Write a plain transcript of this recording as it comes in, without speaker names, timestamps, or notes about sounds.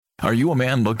Are you a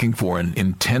man looking for an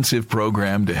intensive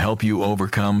program to help you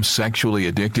overcome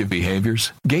sexually addictive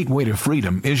behaviors? Gateway to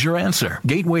Freedom is your answer.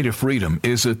 Gateway to Freedom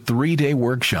is a 3-day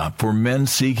workshop for men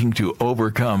seeking to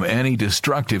overcome any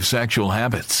destructive sexual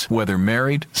habits. Whether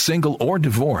married, single, or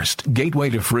divorced, Gateway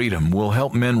to Freedom will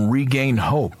help men regain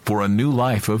hope for a new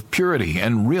life of purity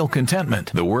and real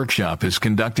contentment. The workshop is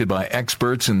conducted by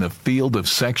experts in the field of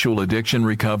sexual addiction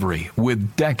recovery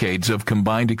with decades of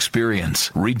combined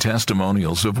experience. Read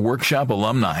testimonials of workshop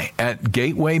alumni at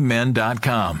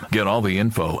gatewaymen.com. Get all the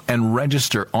info and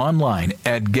register online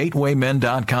at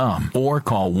gatewaymen.com or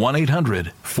call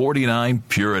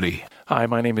 1-800-49-PURITY. Hi,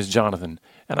 my name is Jonathan,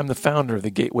 and I'm the founder of the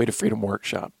Gateway to Freedom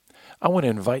Workshop. I want to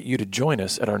invite you to join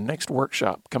us at our next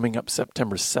workshop coming up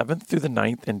September 7th through the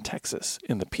 9th in Texas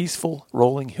in the peaceful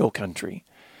Rolling Hill Country.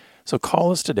 So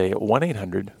call us today at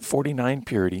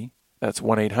 1-800-49-PURITY. That's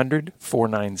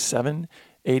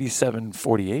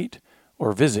 1-800-497-8748.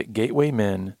 or visit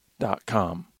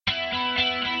gatewaymen.com.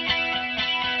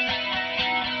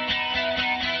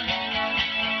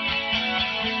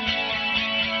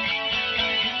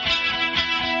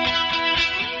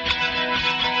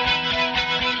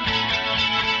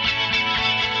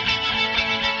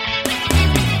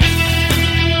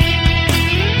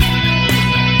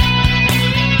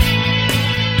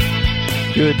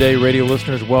 Good day, radio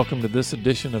listeners. Welcome to this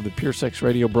edition of the Pure Sex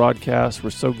Radio broadcast.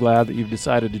 We're so glad that you've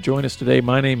decided to join us today.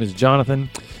 My name is Jonathan,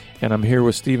 and I'm here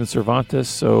with Steven Cervantes.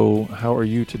 So how are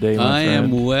you today, my friend? I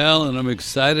am well, and I'm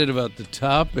excited about the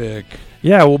topic.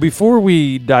 Yeah, well, before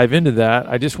we dive into that,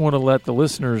 I just want to let the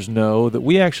listeners know that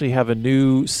we actually have a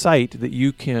new site that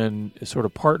you can sort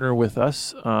of partner with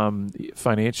us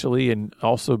financially, and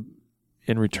also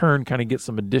in return kind of get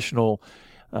some additional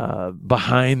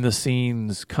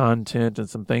behind-the-scenes content and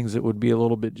some things that would be a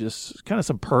little bit just kind of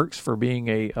some perks for being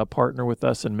a partner with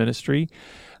us in ministry.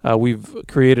 We've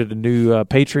created a new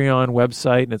Patreon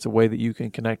website, and it's a way that you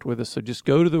can connect with us. So just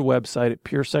go to the website at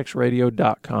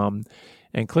puresexradio.com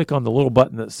and click on the little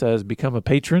button that says Become a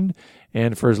Patron.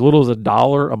 And for as little as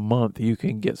 $1 a month, you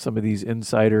can get some of these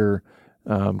insider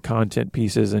content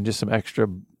pieces and just some extra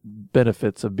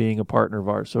benefits of being a partner of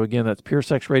ours. So again, that's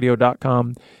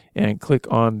puresexradio.com, and click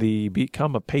on the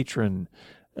Become a Patron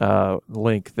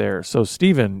link there. So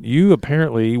Steven, you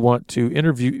apparently want to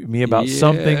interview me about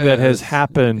something that has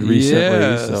happened recently.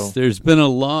 Yes, so there's been a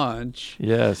launch.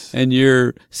 Yes. And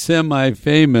you're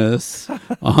semi-famous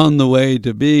on the way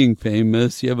to being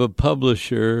famous. You have a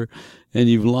publisher, and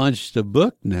you've launched a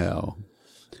book now.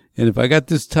 And if I got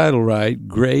this title right,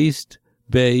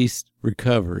 Grace-Based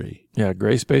Recovery. Yeah,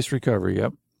 Grace-Based Recovery,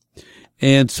 yep.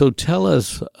 And so tell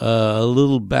us a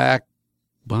little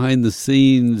behind the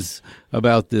scenes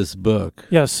about this book.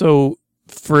 Yeah, so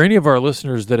for any of our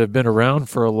listeners that have been around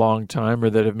for a long time or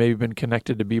that have maybe been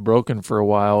connected to Be Broken for a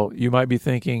while, you might be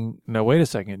thinking, no, wait a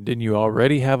second, didn't you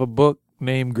already have a book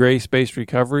named Grace-Based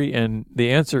Recovery? And the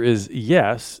answer is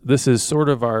yes. This is sort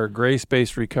of our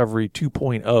Grace-Based Recovery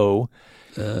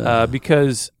 2.0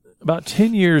 because about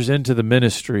 10 years into the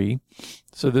ministry,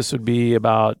 so this would be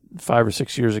about 5 or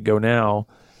 6 years ago now,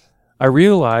 I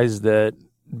realized that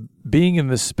being in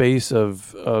the space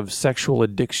of sexual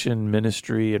addiction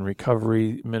ministry and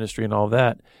recovery ministry and all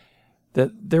that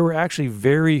there were actually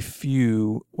very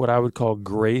few what I would call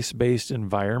grace-based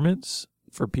environments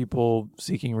for people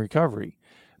seeking recovery.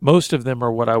 Most of them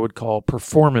are what I would call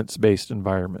performance-based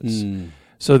environments.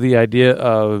 So the idea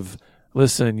of,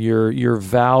 listen, your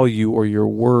value or your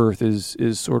worth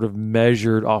is sort of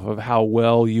measured off of how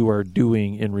well you are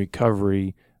doing in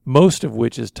recovery, most of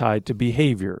which is tied to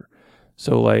behavior.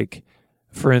 So like,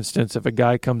 for instance, if a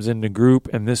guy comes into group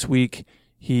and this week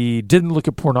he didn't look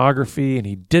at pornography and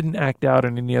he didn't act out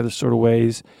in any other sort of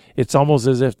ways, it's almost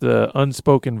as if the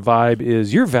unspoken vibe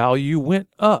is your value went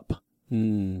up.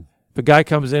 If a guy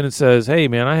comes in and says, hey,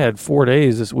 man, I had 4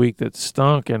 days this week that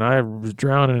stunk and I was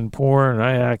drowning in porn and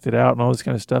I acted out and all this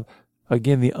kind of stuff,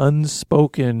 again, the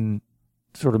unspoken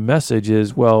sort of message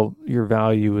is, well, your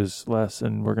value is less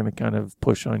and we're going to kind of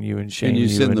push on you and shame you. And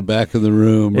you sit in the back of the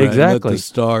room, right? Exactly. Let the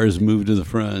stars move to the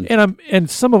front. And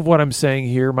some of what I'm saying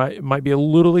here might be a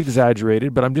little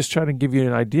exaggerated, but I'm just trying to give you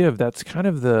an idea of that's kind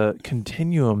of the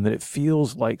continuum that it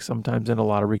feels like sometimes in a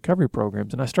lot of recovery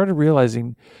programs. And I started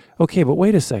realizing, okay, but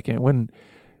wait a second. When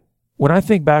I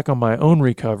think back on my own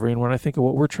recovery and when I think of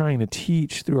what we're trying to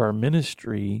teach through our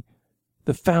ministry,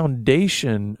 the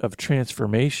foundation of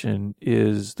transformation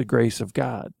is the grace of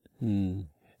God.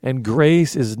 And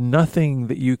grace is nothing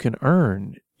that you can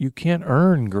earn. You can't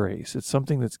earn grace. It's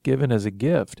something that's given as a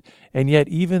gift. And yet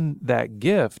even that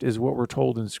gift is what we're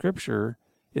told in Scripture.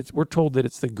 We're told that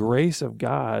it's the grace of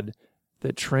God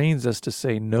that trains us to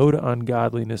say no to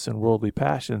ungodliness and worldly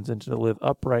passions and to live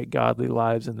upright, godly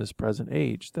lives in this present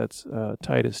age. That's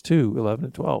Titus 2:11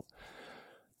 and 12.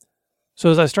 So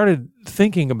as I started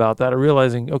thinking about that, I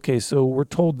realizing, okay, so we're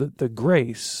told that the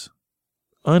grace,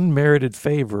 unmerited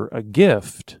favor, a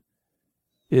gift,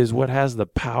 is what has the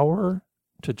power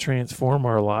to transform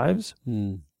our lives.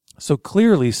 So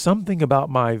clearly something about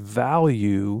my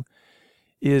value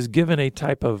is given a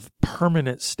type of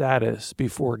permanent status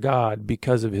before God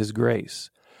because of his grace.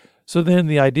 So then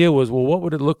the idea was, well, what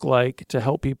would it look like to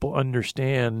help people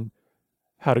understand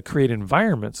how to create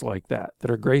environments like that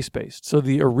are grace-based? So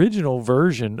the original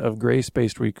version of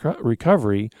grace-based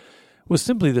recovery was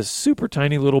simply this super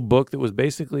tiny little book that was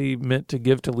basically meant to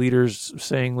give to leaders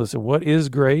saying, listen, what is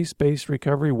grace-based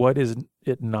recovery? What is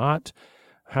it not?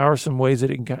 How are some ways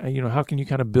that it can, how can you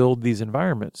kind of build these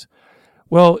environments?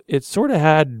 Well, it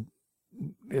started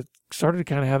to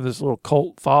kind of have this little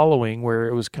cult following where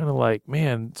it was kind of like,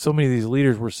 man, so many of these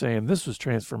leaders were saying this was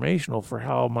transformational for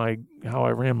how I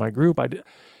ran my group.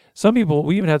 Some people,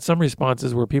 we even had some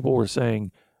responses where people were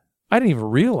saying, I didn't even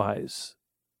realize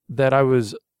that I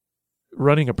was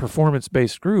running a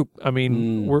performance-based group. I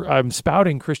mean, I'm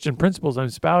spouting Christian principles, I'm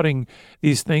spouting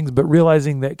these things, but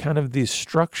realizing that kind of the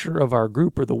structure of our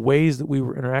group or the ways that we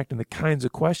were interacting, the kinds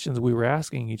of questions we were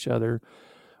asking each other,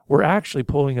 were actually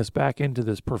pulling us back into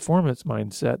this performance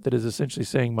mindset that is essentially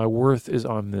saying my worth is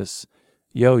on this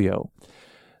yo-yo.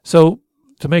 So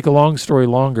to make a long story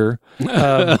longer,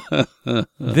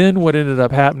 then what ended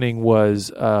up happening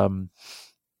was a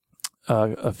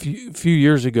few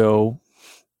years ago,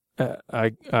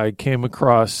 I came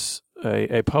across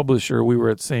a publisher. We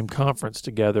were at the same conference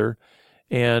together,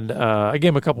 and I gave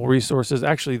him a couple of resources.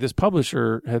 Actually, this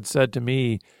publisher had said to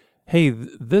me, hey,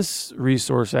 this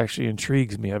resource actually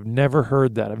intrigues me. I've never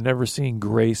heard that. I've never seen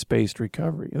grace-based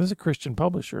recovery. And this is a Christian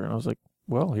publisher. And I was like,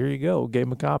 well, here you go. Gave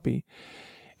him a copy.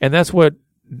 And that's what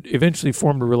eventually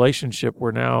formed a relationship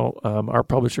where now our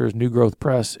publisher is New Growth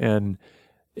Press, and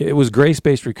it was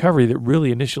grace-based recovery that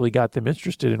really initially got them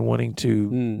interested in wanting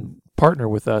to partner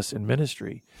with us in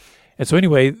ministry. And so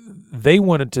anyway, they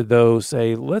wanted to, though,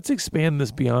 say, let's expand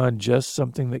this beyond just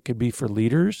something that could be for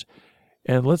leaders,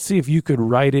 and let's see if you could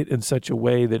write it in such a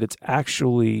way that it's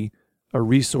actually a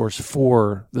resource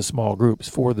for the small groups,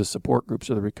 for the support groups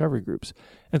or the recovery groups.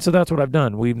 And so that's what I've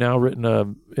done. We've now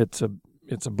written it's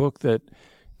a book that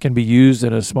can be used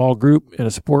in a small group, in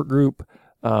a support group,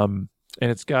 and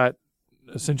it's got,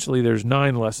 essentially, there's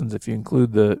 9 lessons, if you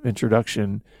include the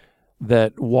introduction,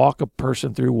 that walk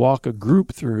a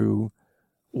group through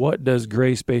what does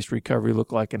grace-based recovery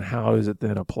look like and how is it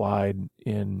then applied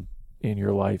in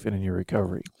your life and in your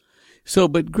recovery. So,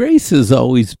 but grace has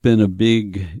always been a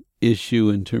big issue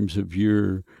in terms of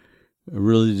your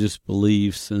religious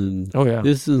beliefs, and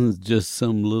this isn't just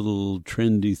some little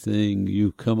trendy thing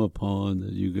you come upon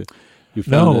that you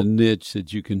found a niche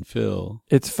that you can fill.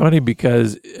 It's funny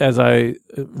because as I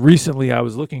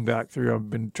was looking back through,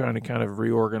 I've been trying to kind of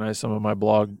reorganize some of my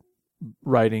blog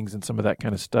writings and some of that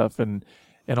kind of stuff, and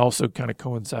also kind of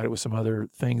coincided with some other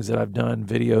things that I've done,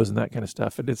 videos and that kind of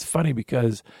stuff. And it's funny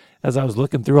because as I was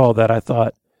looking through all that, I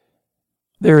thought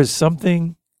there's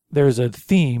a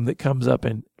theme that comes up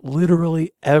in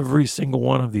literally every single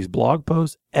one of these blog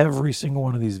posts, every single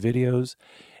one of these videos.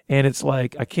 And it's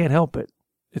like, I can't help it.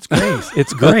 It's grace.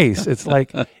 It's grace. It's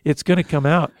like, it's going to come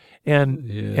out.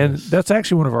 And that's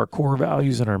actually one of our core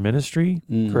values in our ministry,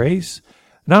 grace.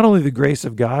 Not only the grace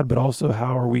of God, but also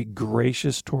how are we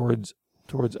gracious towards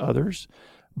others.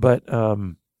 But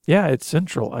it's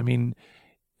central. I mean,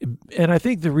 and I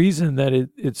think the reason that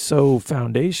it's so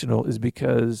foundational is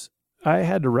because I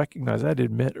had to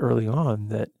admit early on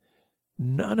that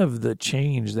none of the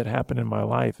change that happened in my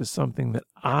life is something that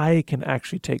I can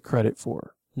actually take credit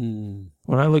for. When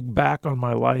I look back on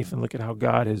my life and look at how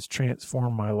God has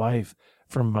transformed my life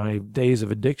from my days of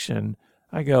addiction,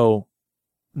 I go,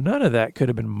 none of that could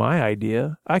have been my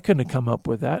idea. I couldn't have come up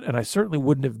with that, and I certainly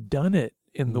wouldn't have done it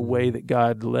in the way that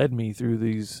God led me through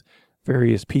these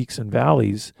various peaks and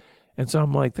valleys. And so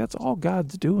I'm like, that's all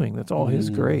God's doing. That's all His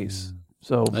grace.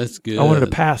 So that's good. I wanted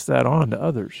to pass that on to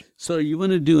others. So you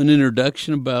want to do an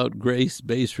introduction about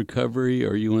grace-based recovery,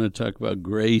 or you want to talk about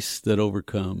grace that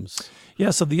overcomes?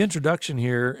 Yeah, so the introduction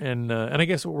here, and I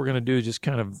guess what we're going to do is just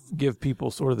kind of give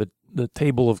people sort of the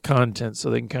table of contents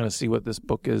so they can kind of see what this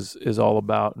book is all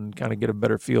about and kind of get a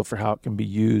better feel for how it can be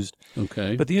used.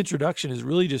 Okay. But the introduction is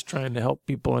really just trying to help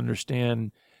people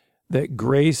understand that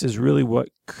grace is really what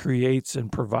creates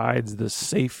and provides the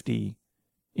safety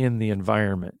in the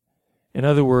environment. In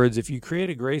other words, if you create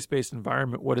a grace-based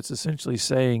environment, what it's essentially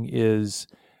saying is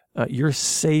you're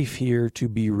safe here to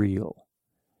be real.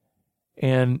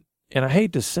 And I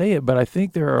hate to say it, but I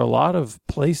think there are a lot of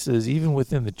places, even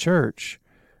within the church,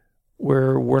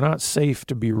 where we're not safe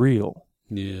to be real.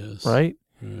 Yes. Right?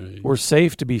 Right. We're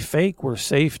safe to be fake. We're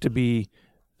safe to be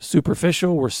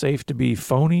superficial. We're safe to be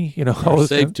phony. We're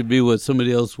safe to be what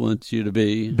somebody else wants you to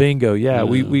be. Bingo. Yeah.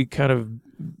 We kind of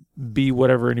be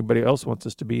whatever anybody else wants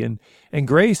us to be. And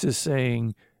Grace is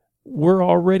saying, we're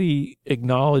already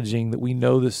acknowledging that we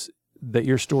know this, that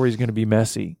your story is going to be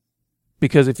messy.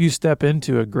 Because if you step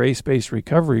into a grace-based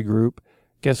recovery group,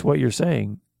 guess what you're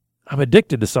saying? I'm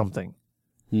addicted to something.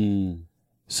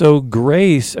 So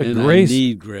grace, I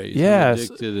need grace. Yes. I'm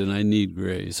addicted and I need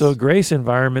grace. So a grace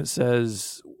environment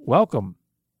says, welcome.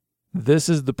 This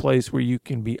is the place where you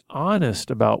can be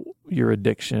honest about your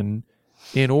addiction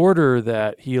in order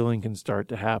that healing can start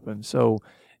to happen. So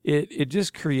it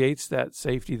just creates that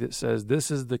safety that says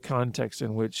this is the context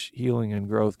in which healing and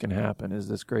growth can happen, is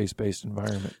this grace-based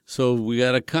environment. So we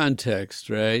got a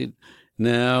context, right?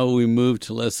 Now we move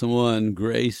to lesson 1,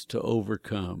 grace to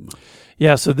overcome.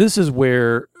 Yeah, so this is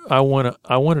where I wanted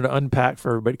to unpack for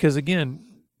everybody, because again,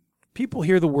 people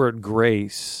hear the word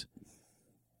grace,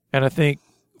 and I think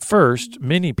first,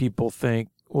 many people think,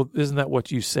 well, isn't that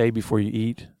what you say before you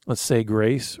eat? Let's say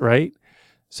grace, right?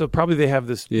 So probably they have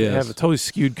this, Yes. they have a totally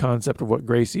skewed concept of what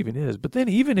grace even is. But then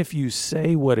even if you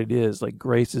say what it is, like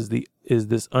grace is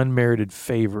this unmerited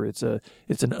favor. It's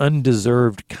an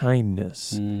undeserved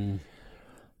kindness.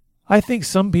 I think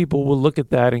some people will look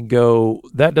at that and go,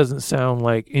 that doesn't sound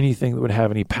like anything that would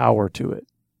have any power to it,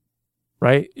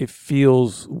 right? It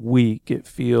feels weak. It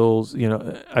feels,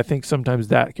 I think sometimes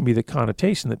that can be the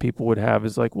connotation that people would have,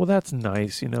 is like, well, that's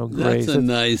nice, grace. That's a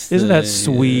nice Isn't that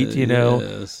thing. sweet,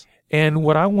 Yes. And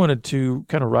what I wanted to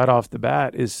kind of right off the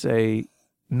bat is say,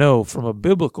 no, from a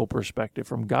biblical perspective,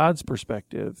 from God's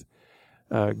perspective,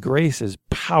 grace is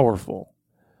powerful.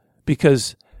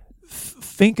 Because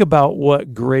think about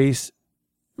what grace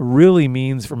really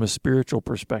means from a spiritual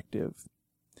perspective.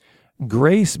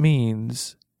 Grace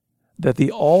means that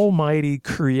the almighty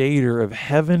creator of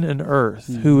heaven and earth,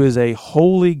 who is a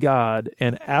holy God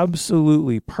and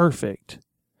absolutely perfect,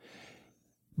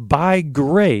 by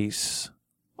grace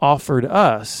offered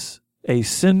us, a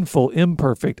sinful,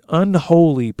 imperfect,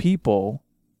 unholy people,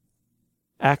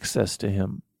 access to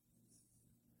him.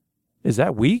 Is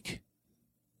that weak?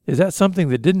 Is that something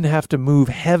that didn't have to move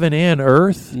heaven and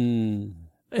earth?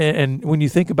 And when you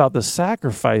think about the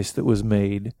sacrifice that was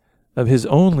made of his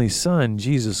only son,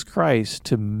 Jesus Christ,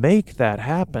 to make that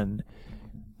happen,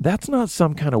 that's not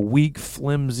some kind of weak,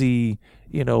 flimsy,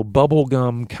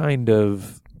 bubblegum kind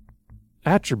of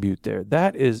attribute there.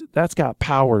 That's got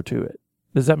power to it.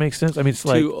 Does that make sense? I mean, it's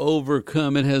like to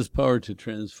overcome. It has power to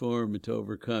transform and to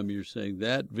overcome. You're saying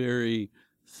that very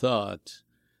thought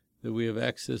that we have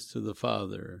access to the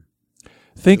Father.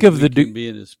 Think of be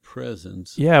in his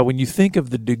presence. Yeah, when you think of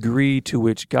the degree to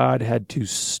which God had to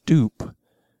stoop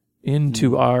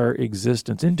into our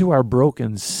existence, into our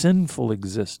broken, sinful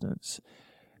existence,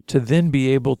 to then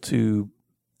be able to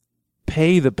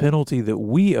pay the penalty that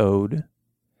we owed,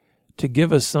 to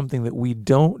give us something that we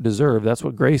don't deserve. That's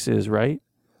what grace is, right?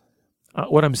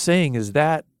 What I'm saying is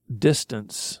that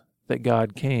distance that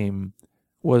God came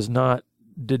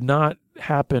did not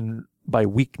happen by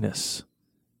weakness.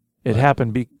 It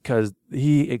happened because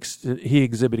he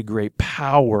exhibited great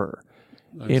power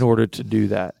in order to do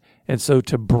that. And so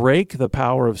to break the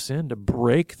power of sin, to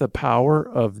break the power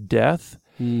of death,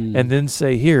 and then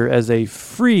say, here, as a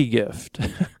free gift,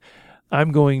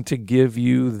 I'm going to give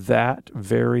you that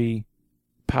very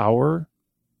power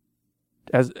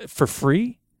for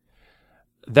free.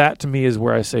 That to me is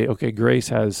where I say, okay, grace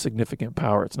has significant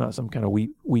power. It's not some kind of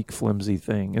weak, flimsy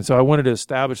thing. And so I wanted to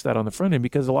establish that on the front end,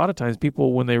 because a lot of times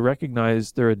people, when they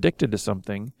recognize they're addicted to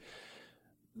something,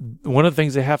 one of the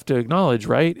things they have to acknowledge,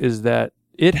 right, is that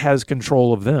it has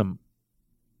control of them.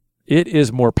 It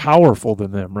is more powerful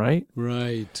than them, right?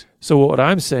 Right. So what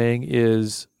I'm saying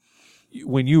is,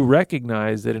 when you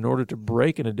recognize that in order to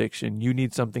break an addiction, you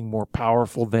need something more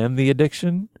powerful than the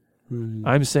addiction,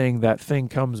 I'm saying that thing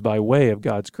comes by way of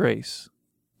God's grace,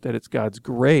 that it's God's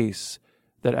grace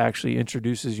that actually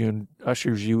introduces you and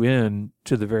ushers you in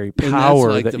to the very power and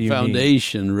that's like that the you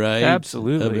foundation, need. Right?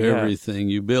 Absolutely, of everything.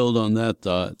 You build on that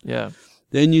thought. Yeah.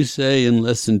 Then you say in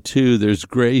lesson 2, there's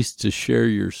grace to share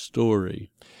your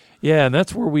story. Yeah, and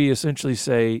that's where we essentially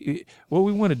say what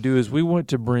we want to do is we want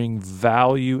to bring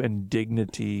value and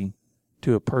dignity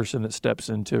to a person that steps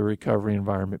into a recovery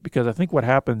environment. Because I think what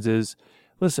happens is,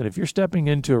 listen, if you're stepping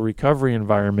into a recovery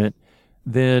environment,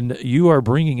 then you are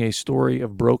bringing a story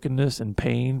of brokenness and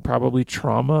pain, probably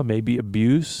trauma, maybe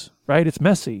abuse, right? It's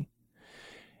messy.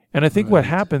 And I think what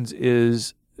happens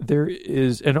is there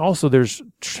is, and also there's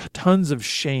tons of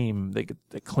shame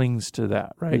that clings to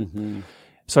that, right? Mm-hmm.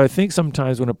 So I think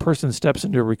sometimes when a person steps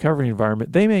into a recovery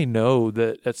environment, they may know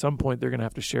that at some point they're going to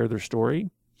have to share their story,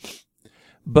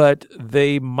 but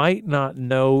they might not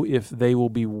know if they will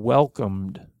be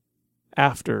welcomed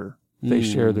after they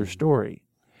share their story.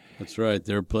 That's right.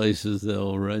 There are places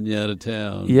they'll run you out of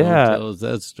town. Yeah. Don't tell us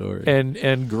that story.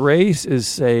 And grace is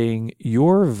saying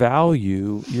your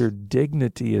value, your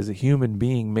dignity as a human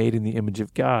being made in the image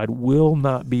of God will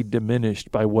not be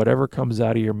diminished by whatever comes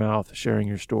out of your mouth sharing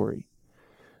your story.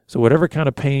 So whatever kind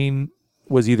of pain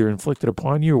was either inflicted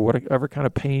upon you or whatever kind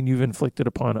of pain you've inflicted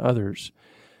upon others,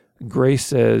 grace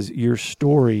says your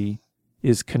story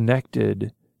is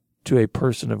connected to a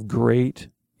person of great,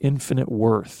 infinite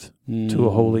worth to a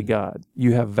holy God.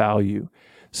 You have value.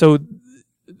 So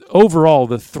overall,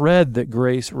 the thread that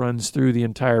grace runs through the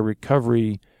entire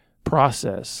recovery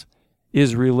process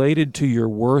is related to your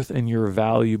worth and your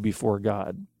value before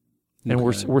God. And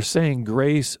we're saying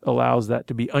grace allows that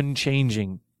to be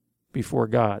unchanging before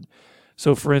God.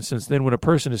 So, for instance, then when a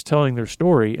person is telling their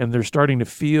story and they're starting to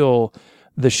feel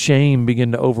the shame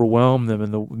begin to overwhelm them,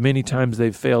 and the many times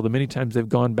they've failed, the many times they've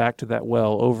gone back to that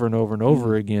well over and over and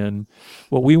over again,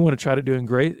 what we want to try to do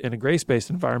in a grace-based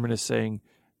environment is saying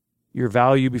your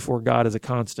value before God is a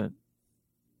constant.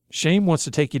 Shame wants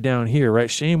to take you down here, right?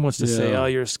 Shame wants to say, oh,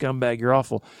 you're a scumbag, you're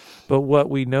awful. But what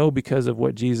we know because of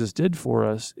what Jesus did for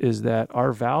us is that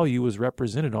our value was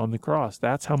represented on the cross.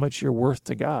 That's how much you're worth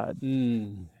to God.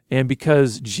 And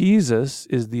because Jesus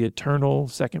is the eternal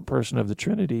second person of the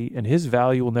Trinity and his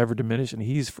value will never diminish and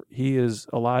he is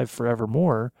alive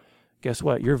forevermore, guess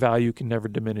what? Your value can never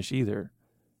diminish either,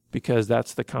 because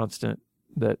that's the constant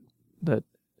that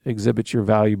exhibits your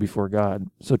value before God.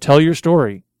 So tell your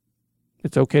story.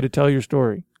 It's okay to tell your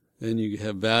story. And you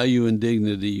have value and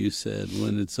dignity, you said,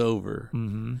 when it's over.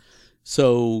 Mm-hmm.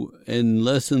 So in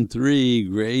lesson 3,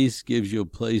 grace gives you a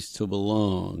place to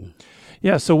belong.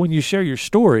 Yeah, so when you share your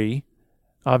story,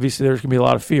 obviously there's going to be a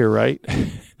lot of fear, right?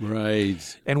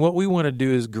 Right. And what we want to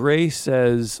do is grace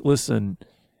says, listen,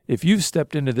 if you've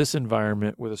stepped into this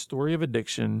environment with a story of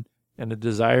addiction and a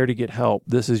desire to get help,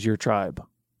 this is your tribe.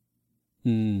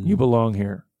 You belong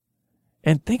here.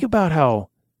 And think about how,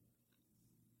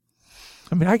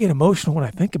 I get emotional when I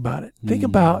think about it. Think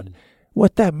about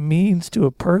what that means to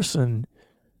a person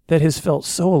that has felt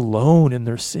so alone in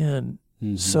their sin,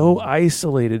 so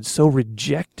isolated, so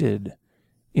rejected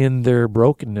in their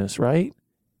brokenness, right?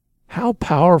 How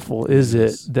powerful is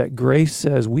it that grace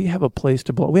says we have a place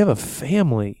to belong, we have a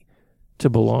family to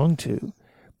belong to.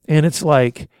 And it's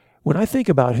like, when I think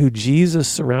about who Jesus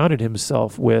surrounded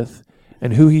himself with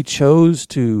and who he chose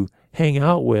to hang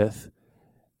out with,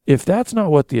 if that's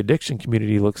not what the addiction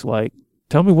community looks like,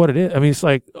 tell me what it is. It's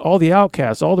like all the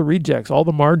outcasts, all the rejects, all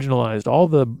the marginalized, all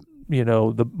the,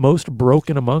 the most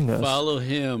broken among us. Follow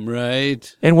him,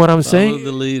 right? And what I'm saying, follow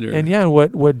the leader. And yeah,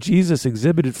 what Jesus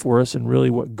exhibited for us, and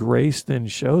really what grace then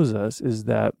shows us, is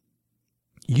that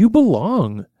you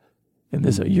belong in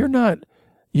this. You're not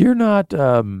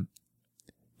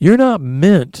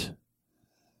meant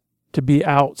to be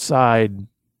outside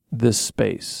this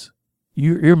space.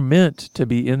 You're meant to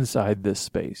be inside this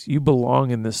space. You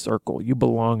belong in this circle. You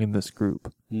belong in this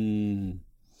group.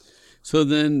 So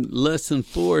then lesson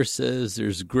 4 says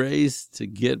there's grace to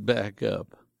get back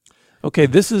up. Okay,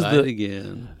 this is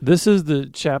the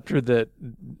chapter that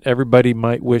everybody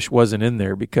might wish wasn't in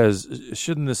there, because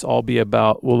shouldn't this all be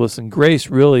about, well, listen, grace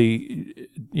really,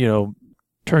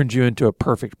 turns you into a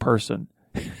perfect person.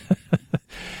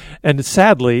 And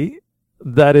sadly,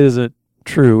 that isn't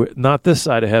true, not this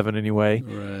side of heaven anyway.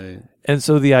 Right. And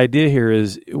so the idea here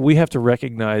is we have to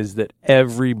recognize that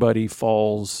everybody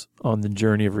falls on the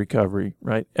journey of recovery,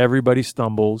 right? Everybody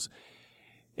stumbles.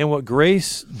 And what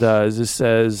grace does is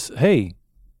says, hey,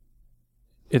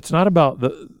 it's not about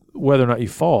whether or not you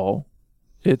fall,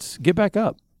 it's get back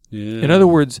up. Yeah. In other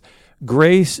words,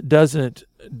 grace doesn't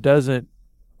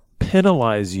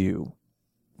penalize you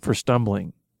for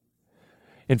stumbling.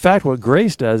 In fact, what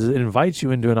grace does is it invites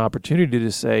you into an opportunity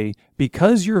to say,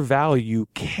 because your value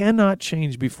cannot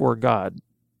change before God,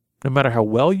 no matter how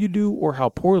well you do or how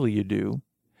poorly you do,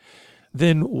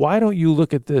 then why don't you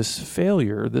look at this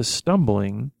failure, this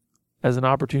stumbling, as an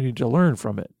opportunity to learn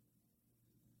from it?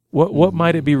 What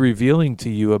might it be revealing to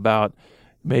you about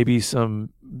maybe some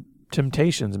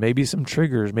temptations, maybe some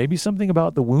triggers, maybe something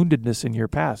about the woundedness in your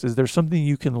past? Is there something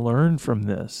you can learn from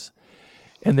this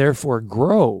and therefore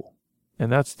grow?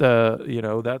 And that's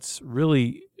that's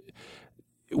really,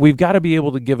 we've got to be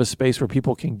able to give a space where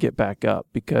people can get back up,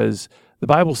 because the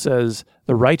Bible says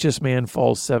the righteous man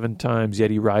falls 7 times, yet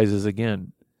he rises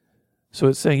again. So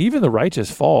it's saying even the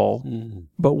righteous fall, Mm.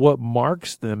 but what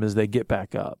marks them is they get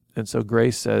back up. And so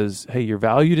grace says, hey, your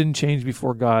value didn't change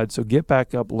before God, so get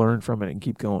back up, learn from it, and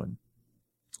keep going.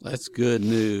 That's good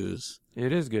news.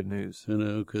 It is good news.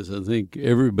 Because I think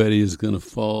everybody is going to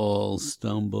fall,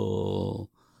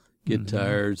 stumble, get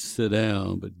tired, sit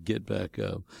down, but get back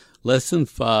up. Lesson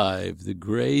 5, the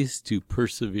grace to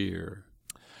persevere.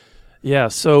 Yeah,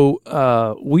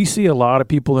 so we see a lot of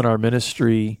people in our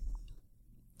ministry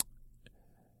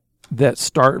that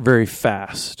start very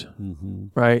fast,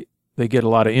 right? They get a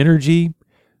lot of energy.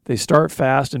 They start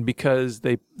fast, and because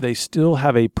they still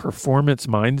have a performance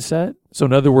mindset. So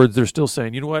in other words, they're still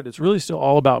saying, you know what, it's really still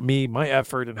all about me, my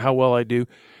effort, and how well I do.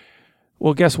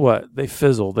 Well, guess what? They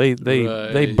fizzle. They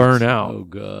burn out. Oh,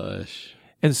 gosh.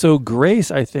 And so grace,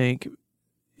 I think,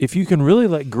 if you can really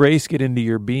let grace get into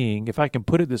your being, if I can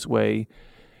put it this way,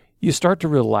 you start to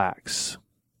relax.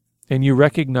 And you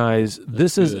recognize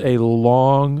this is a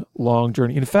long, long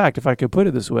journey. In fact, if I could put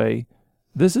it this way,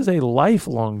 this is a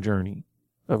lifelong journey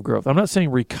of growth. I'm not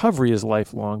saying recovery is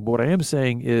lifelong, but what I am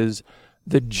saying is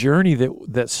the journey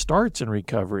that starts in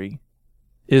recovery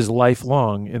is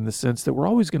lifelong in the sense that we're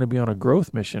always going to be on a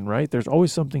growth mission, right? There's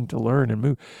always something to learn and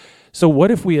move. So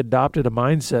what if we adopted a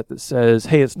mindset that says,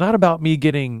 hey, it's not about me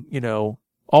getting,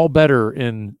 all better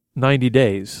in 90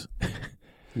 days.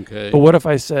 Okay. But what if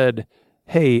I said,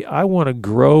 hey, I want to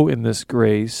grow in this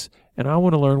grace, and I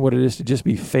want to learn what it is to just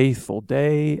be faithful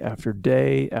day after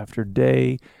day after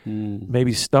day,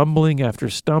 maybe stumbling after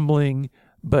stumbling,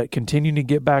 but continuing to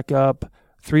get back up,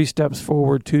 3 steps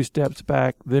forward, 2 steps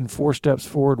back, then 4 steps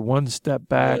forward, 1 step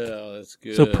back. Yeah, that's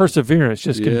good. So perseverance,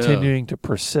 just continuing to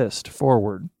persist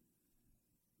forward.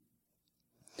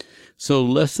 So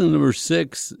lesson number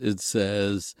 6, it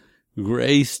says,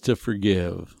 grace to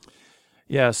forgive.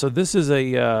 Yeah, so this is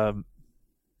a...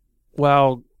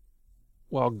 While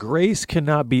grace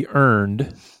cannot be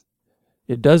earned,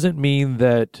 it doesn't mean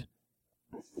that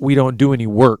we don't do any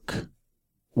work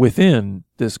within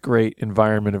this great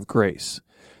environment of grace.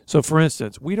 So, for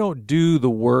instance, we don't do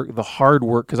the hard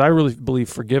work, because I really believe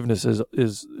forgiveness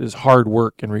is hard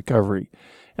work in recovery.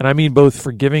 And I mean both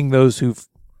forgiving those who've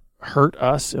hurt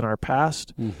us in our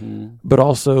past, but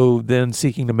also then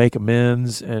seeking to make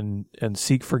amends and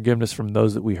seek forgiveness from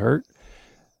those that we hurt.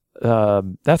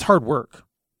 That's hard work.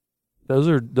 Those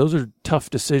are tough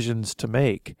decisions to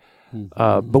make.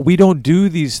 But we don't do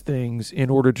these things in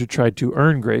order to try to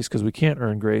earn grace, because we can't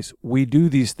earn grace. We do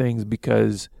these things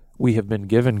because we have been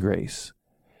given grace.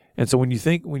 And so when you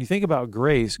think about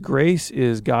grace, grace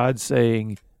is God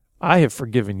saying, I have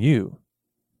forgiven you.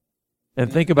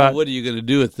 And think about, what are you going to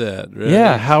do with that? Right?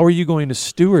 Yeah, how are you going to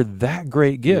steward that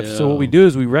great gift? Yeah. So what we do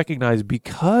is we recognize,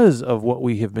 because of what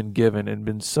we have been given and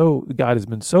God has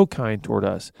been so kind toward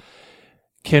us,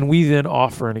 can we then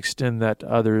offer and extend that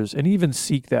to others, and even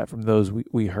seek that from those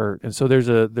we hurt? And so there's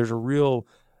a real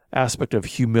aspect of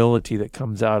humility that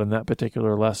comes out in that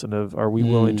particular lesson of, are we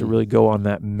willing to really go on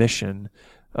that mission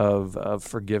of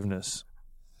forgiveness?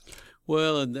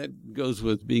 Well, and that goes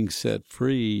with being set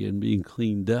free and being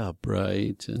cleaned up,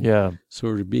 right? And Yeah.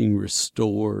 sort of being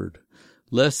restored.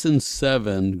 Lesson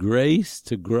 7, grace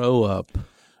to grow up.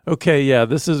 Okay, yeah,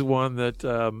 this is one that,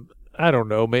 I don't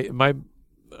know,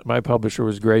 my publisher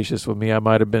was gracious with me. I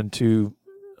might have been too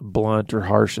blunt or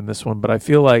harsh in this one, but I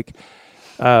feel like,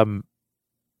 don't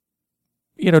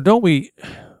we,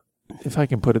 if I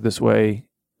can put it this way,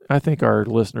 I think our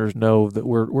listeners know that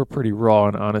we're pretty raw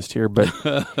and honest here, but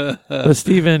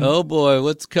Stephen, oh boy,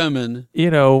 what's coming?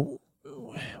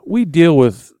 We deal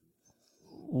with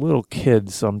little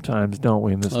kids sometimes, don't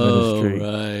we, in this ministry?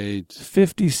 Oh, right.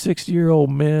 50, 60-year-old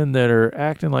men that are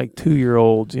acting like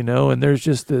 2-year-olds, and there's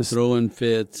just this throwing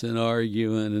fits and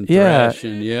arguing and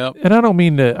thrashing. Yep. And I don't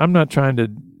mean to, I'm not trying to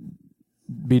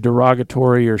be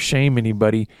derogatory or shame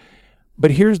anybody,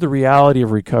 but here's the reality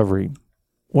of recovery.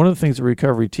 One of the things that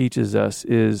recovery teaches us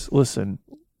is, listen,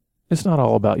 it's not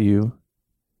all about you.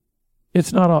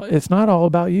 It's not all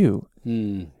about you.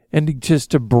 And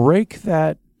just to break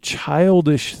that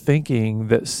childish thinking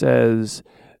that says,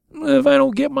 if I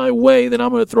don't get my way, then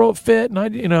I'm going to throw a fit and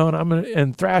and I'm going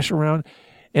to thrash around.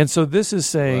 And so this is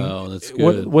saying, wow, that's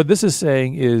good. What this is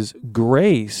saying is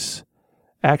grace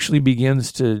actually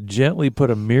begins to gently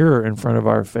put a mirror in front of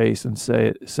our face and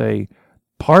say,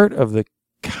 part of the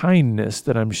kindness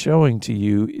that I'm showing to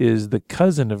you is the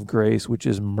cousin of grace, which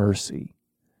is mercy.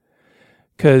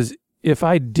 Because if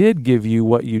I did give you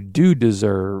what you do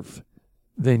deserve,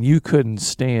 then you couldn't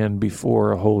stand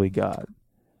before a holy God.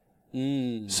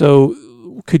 So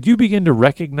could you begin to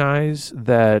recognize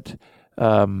that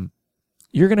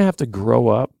you're going to have to grow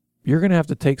up, you're going to have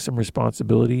to take some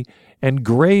responsibility, And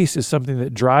grace is something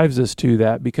that drives us to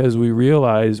that because we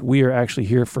realize we are actually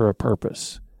here for a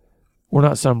purpose. We're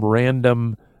not some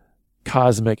random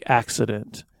cosmic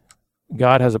accident.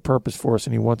 God has a purpose for us,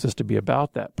 and he wants us to be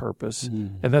about that purpose.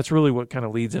 And that's really what kind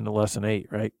of leads into lesson 8,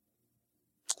 right?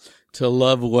 To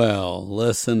love well,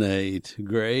 lesson 8.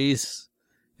 Grace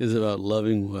is about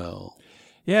loving well.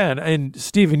 Yeah, and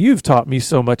Stephen, you've taught me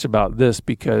so much about this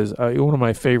because one of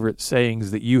my favorite sayings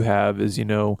that you have is,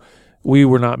 we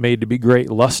were not made to be great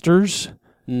lusters,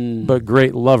 but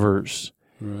great lovers.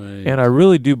 Right. And I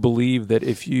really do believe that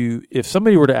if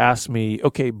somebody were to ask me,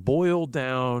 okay, boil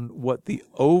down what the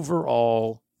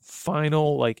overall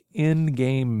final end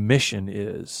game mission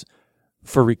is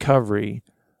for recovery,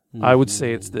 I would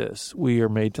say it's this: we are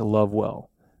made to love well.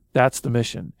 That's the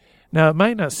mission. Now, it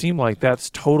might not seem like that's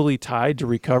totally tied to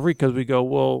recovery because we go,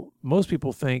 well, most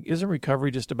people think, isn't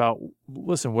recovery just about,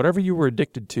 listen, whatever you were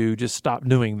addicted to, just stop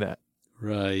doing that.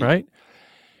 Right?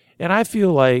 And I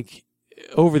feel like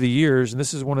over the years, and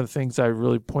this is one of the things I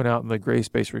really point out in the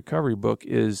Grace-Based Recovery book,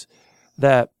 is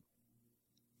that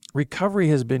recovery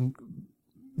has been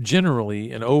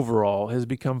generally and overall has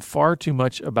become far too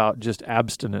much about just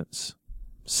abstinence,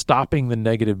 stopping the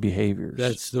negative behaviors.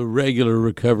 That's the regular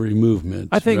recovery movement.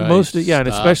 I think right? most of, and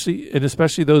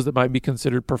especially those that might be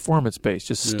considered performance-based,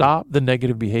 just stop the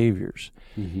negative behaviors.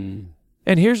 Mm-hmm.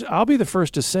 And I'll be the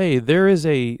first to say there's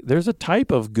a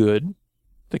type of good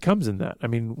that comes in that. I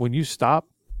mean, when you stop,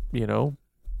 the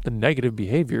negative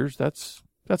behaviors, that's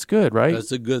good, right?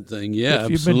 That's a good thing. Yeah,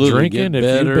 if you've absolutely. been drinking, Get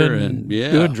if you've better been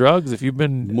doing drugs, if you've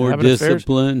been more having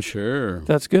discipline, affairs, sure.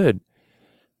 that's good.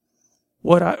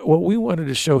 What we wanted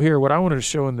to show here, what I wanted to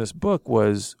show in this book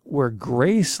was where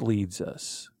grace leads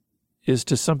us is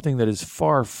to something that is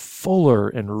far fuller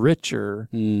and richer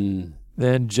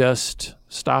than just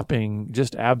stopping,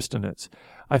 just abstinence.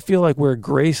 I feel like where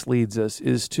grace leads us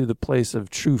is to the place of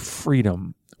true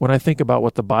freedom. When I think about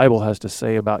what the Bible has to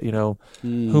say about,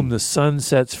 whom the Son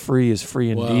sets free is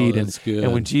free indeed. Wow, that's good.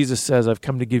 And when Jesus says, I've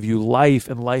come to give you life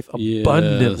and life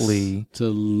abundantly. To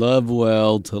love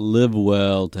well, to live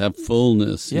well, to have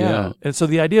fullness. Yeah. And so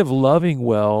the idea of loving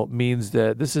well means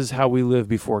that this is how we live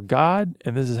before God,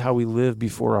 and this is how we live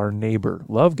before our neighbor.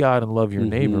 Love God and love your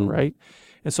neighbor, right?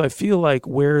 And so I feel like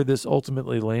where this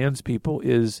ultimately lands people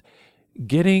is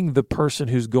getting the person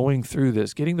who's going through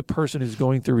this, getting the person who's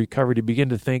going through recovery to begin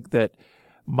to think that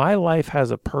my life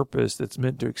has a purpose that's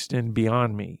meant to extend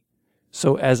beyond me.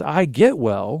 So as I get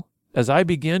well, as I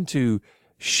begin to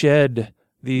shed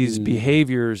these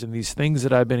behaviors and these things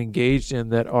that I've been engaged in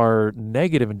that are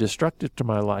negative and destructive to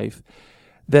my life,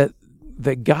 that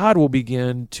God will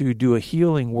begin to do a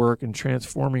healing work and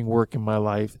transforming work in my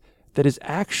life that is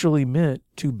actually meant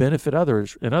to benefit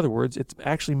others. In other words, it's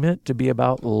actually meant to be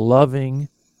about loving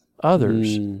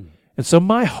others. And so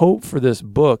my hope for this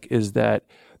book is that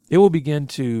it will begin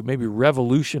to maybe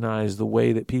revolutionize the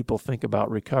way that people think about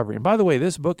recovery. And by the way,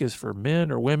 this book is for men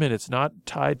or women. It's not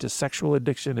tied to sexual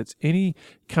addiction. It's any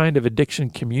kind of addiction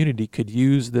community could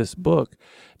use this book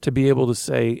to be able to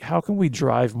say, how can we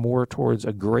drive more towards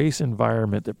a grace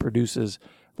environment that produces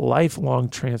lifelong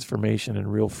transformation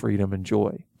and real freedom and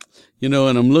joy? And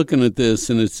I'm looking at this,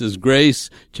 and it says grace,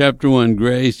 chapter 1,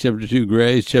 grace, chapter 2,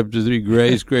 grace, chapter 3,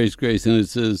 grace, grace, grace. And it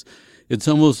says, it's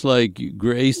almost like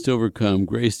grace to overcome,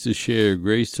 grace to share,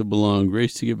 grace to belong,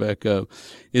 grace to get back up.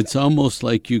 It's almost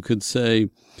like you could say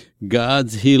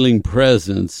God's healing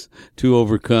presence to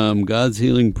overcome, God's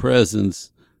healing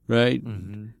presence, right?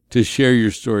 To share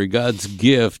your story, God's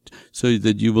gift so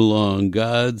that you belong,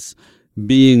 God's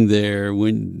being there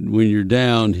when you're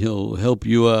down, he'll help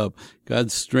you up.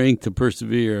 God's strength to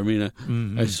persevere. I mean,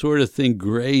 I sort of think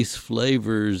grace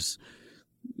flavors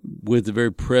with the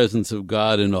very presence of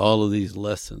God in all of these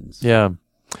lessons. Yeah.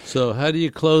 So how do you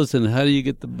close and how do we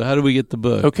get the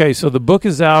book? Okay, so the book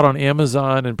is out on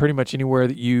Amazon and pretty much anywhere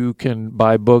that you can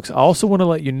buy books. I also want to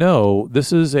let you know,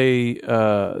 this is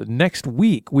next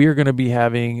week we are going to be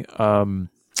having a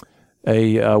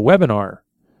webinar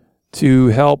to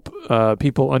help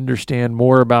people understand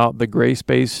more about the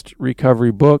Grace-Based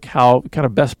Recovery book, how kind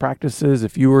of best practices,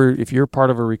 if you're part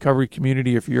of a recovery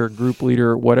community, if you're a group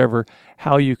leader, whatever,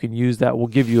 how you can use that. We'll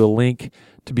give you a link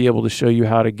to be able to show you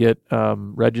how to get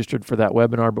registered for that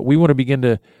webinar. But we want to begin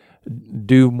to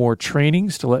do more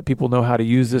trainings to let people know how to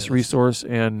use this resource,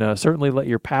 and certainly let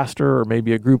your pastor or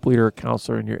maybe a group leader or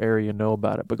counselor in your area know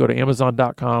about it. But go to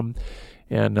Amazon.com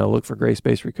and look for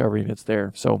Grace-Based Recovery, and it's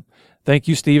there. So thank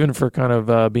you, Stephen, for kind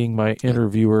of being my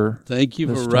interviewer. Thank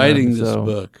you for writing this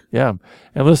book. Yeah.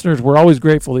 And listeners, we're always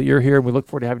grateful that you're here, and we look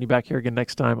forward to having you back here again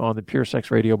next time on the Pure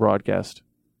Sex Radio broadcast.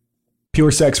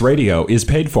 Pure Sex Radio is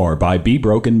paid for by Be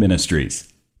Broken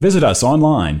Ministries. Visit us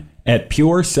online at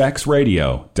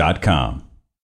puresexradio.com.